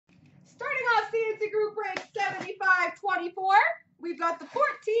Fancy Group Break 7524. We've got the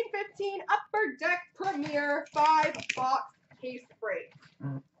 14-15 Upper Deck Premier 5-box case break.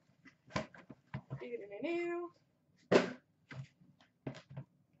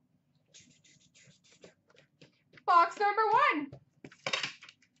 Box number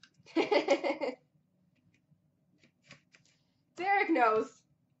 1. Derek knows.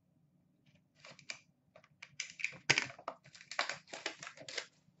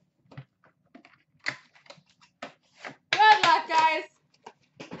 Good luck, guys.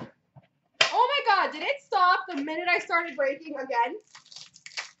 Oh my God, did it stop the minute I started breaking again?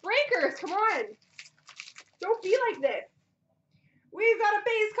 Breakers, come on. Don't be like this. We've got a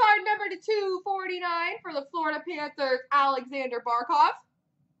base card number to 249 for the Florida Panthers, Alexander Barkov.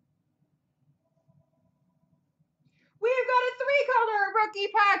 We've got a 3-color rookie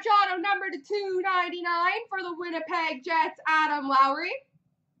patch auto number to 299 for the Winnipeg Jets, Adam Lowry.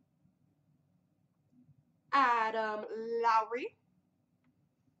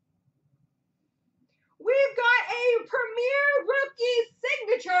 We've got a Premier Rookie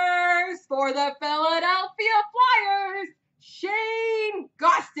Signatures for the Philadelphia Flyers, Shane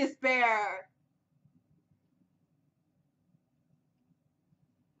Gostisbehere.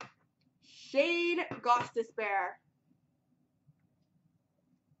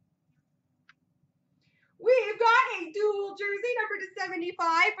 We've got a dual jersey number to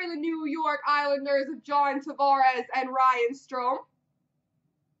 75 for the New York Islanders of John Tavares and Ryan Strome.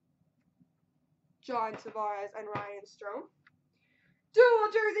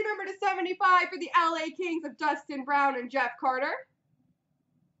 Dual jersey number to 75 for the LA Kings of Dustin Brown and Jeff Carter.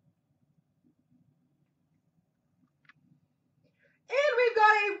 And we've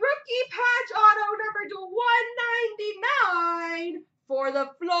got a rookie patch auto number to 199 for the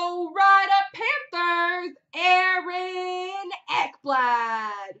Florida Panthers, Aaron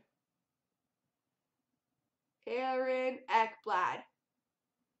Ekblad.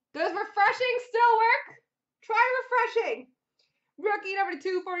 Does refreshing still work? Try refreshing. Rookie number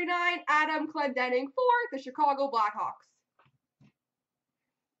 249, Adam Clendening for the Chicago Blackhawks.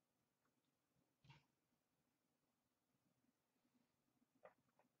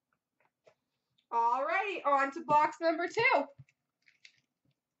 Alrighty, on to box number 2.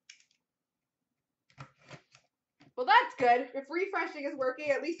 Well, that's good. If refreshing is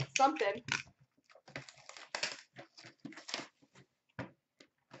working, at least it's something.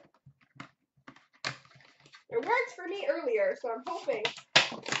 It worked for me earlier, so I'm hoping.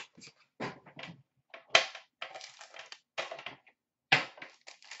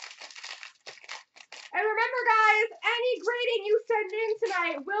 And remember, guys, any grading you send in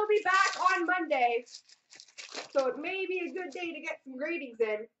tonight will be back on Monday. So it may be a good day to get some gradings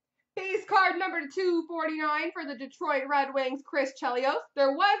in. Base card number 249 for the Detroit Red Wings, Chris Chelios.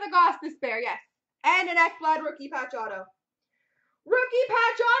 There was a Gostisbehere, yes. And an Ekblad rookie patch auto. Rookie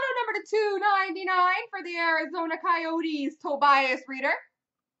patch auto number 299 for the Arizona Coyotes, Tobias Reeder.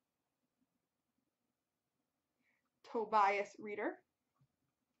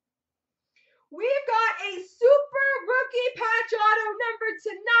 We've got a super rookie patch auto number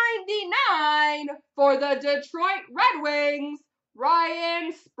to 99 for the Detroit Red Wings,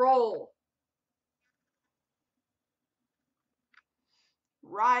 Ryan Sproul.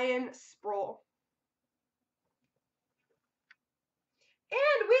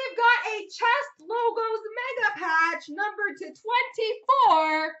 And we've got a Chest Logos Mega Patch number to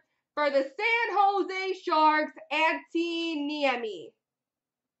 24 for the San Jose Sharks, Antti Niemi.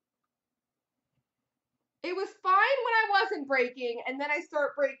 It was fine when I wasn't breaking, and then I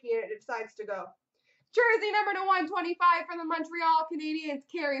start breaking and it decides to go. Jersey number to 125 for the Montreal Canadiens,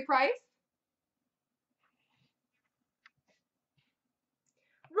 Carey Price.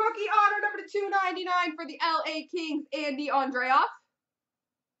 Rookie auto number to 299 for the LA Kings, Andy Andreoff.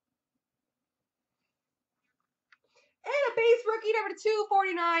 And a base rookie number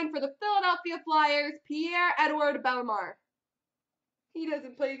 249 for the Philadelphia Flyers, Pierre-Edouard Bellemare. He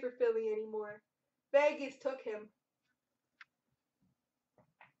doesn't play for Philly anymore. Vegas took him.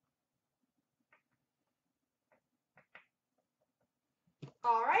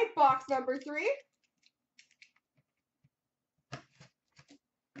 All right, box number 3.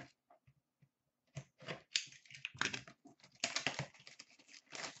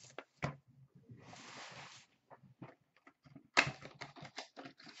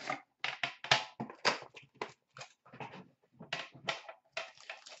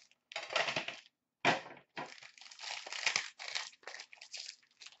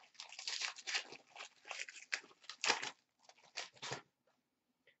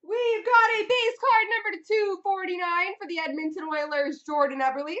 We've got a base card number to 249 for the Edmonton Oilers, Jordan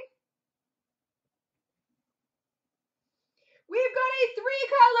Eberle. We've got a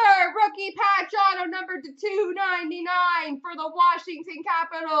 3-color rookie patch auto numbered to 299 for the Washington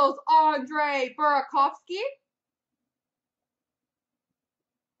Capitals, Andre Burakovsky.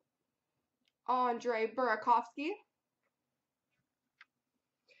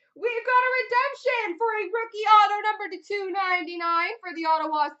 We've got a redemption for a rookie auto numbered to 299 for the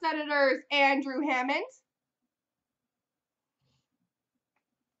Ottawa Senators, Andrew Hammond.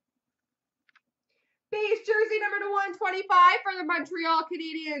 Base jersey number to 125 for the Montreal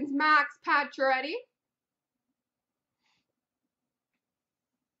Canadiens, Max Pacioretty.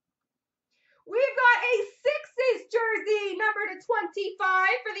 We've got a Sixes jersey number to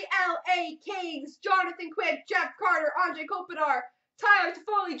 25 for the LA Kings, Jonathan Quick, Jeff Carter, Andre Kopitar, Tyler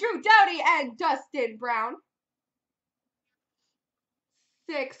Toffoli, Drew Doughty, and Dustin Brown.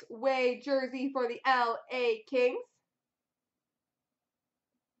 6-way jersey for the LA Kings.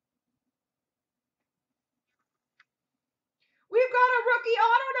 We've got a rookie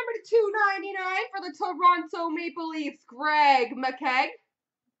auto number to 299 for the Toronto Maple Leafs, Greg McKegg.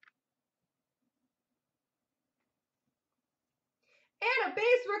 And a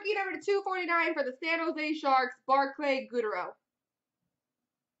base rookie number to 249 for the San Jose Sharks, Barclay Goodrow.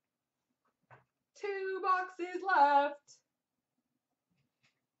 2 boxes left.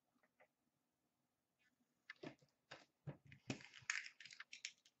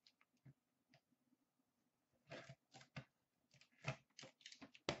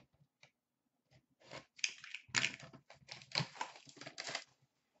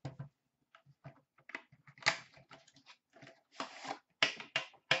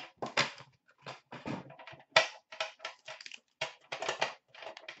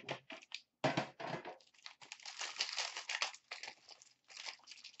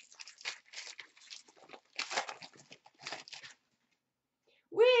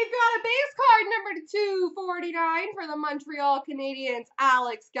 We've got a base card number to 249 for the Montreal Canadiens,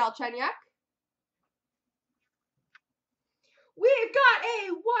 Alex Galchenyuk. We've got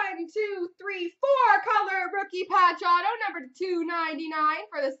a 4-color rookie patch auto number to 299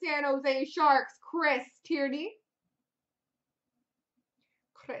 for the San Jose Sharks, Chris Tierney.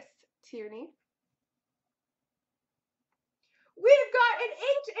 We've got an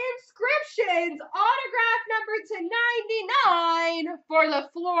Inked Inscriptions autograph number to 99 for the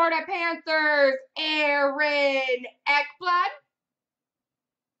Florida Panthers, Aaron Ekblad.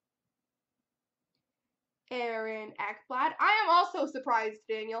 I am also surprised,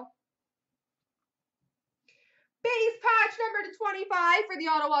 Daniel. Base patch number to 25 for the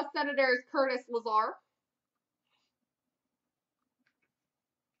Ottawa Senators, Curtis Lazar.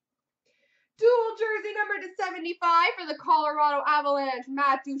 Dual jersey number to 75 for the Colorado Avalanche,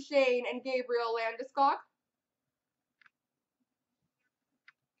 Matt Duchene and Gabriel Landeskog.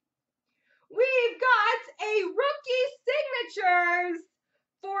 We've got a rookie signatures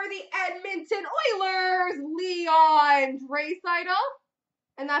for the Edmonton Oilers, Leon Draisaitl.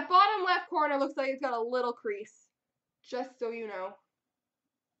 And that bottom left corner looks like it's got a little crease, just so you know.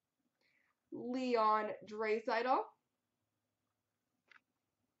 Leon Draisaitl.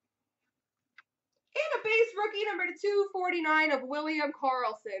 And a base rookie number to 249 of William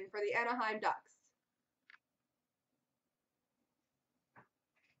Karlsson for the Anaheim Ducks.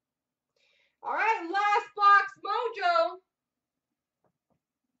 All right, last box mojo.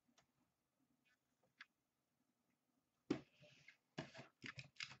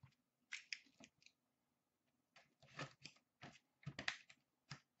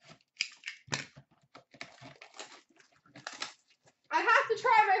 I have to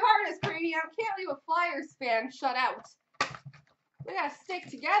try my hardest, Brady. I can't leave a Flyers fan shut out. We gotta stick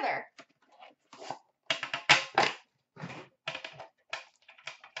together.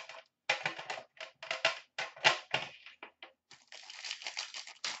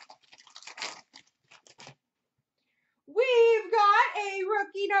 We've got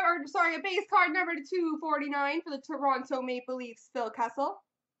a base card number to 249 for the Toronto Maple Leafs, Phil Kessel.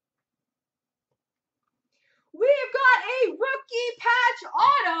 We've got a rookie patch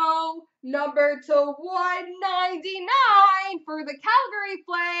auto number to 199 for the Calgary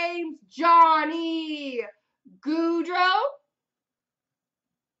Flames, Johnny Gaudreau.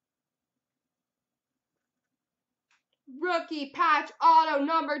 Rookie patch auto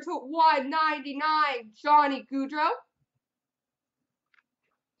number to 199, Johnny Gaudreau.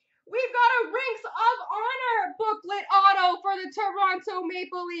 We've got a Rinks of Honor booklet auto for the Toronto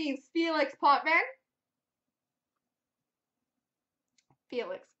Maple Leafs, Felix Potvin. Base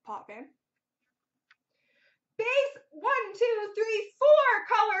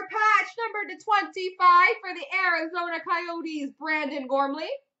 4-color patch number to 25 for the Arizona Coyotes, Brandon Gormley.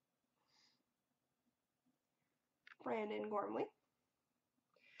 Brandon Gormley.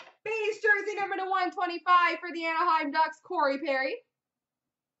 Base jersey number to 125 for the Anaheim Ducks, Corey Perry.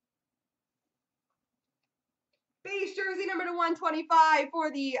 Base jersey number to 125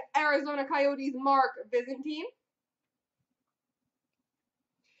 for the Arizona Coyotes, Mark Byzantine.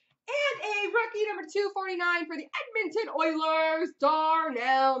 And a rookie number 249 for the Edmonton Oilers,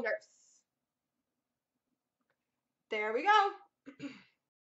 Darnell Nurse. There we go.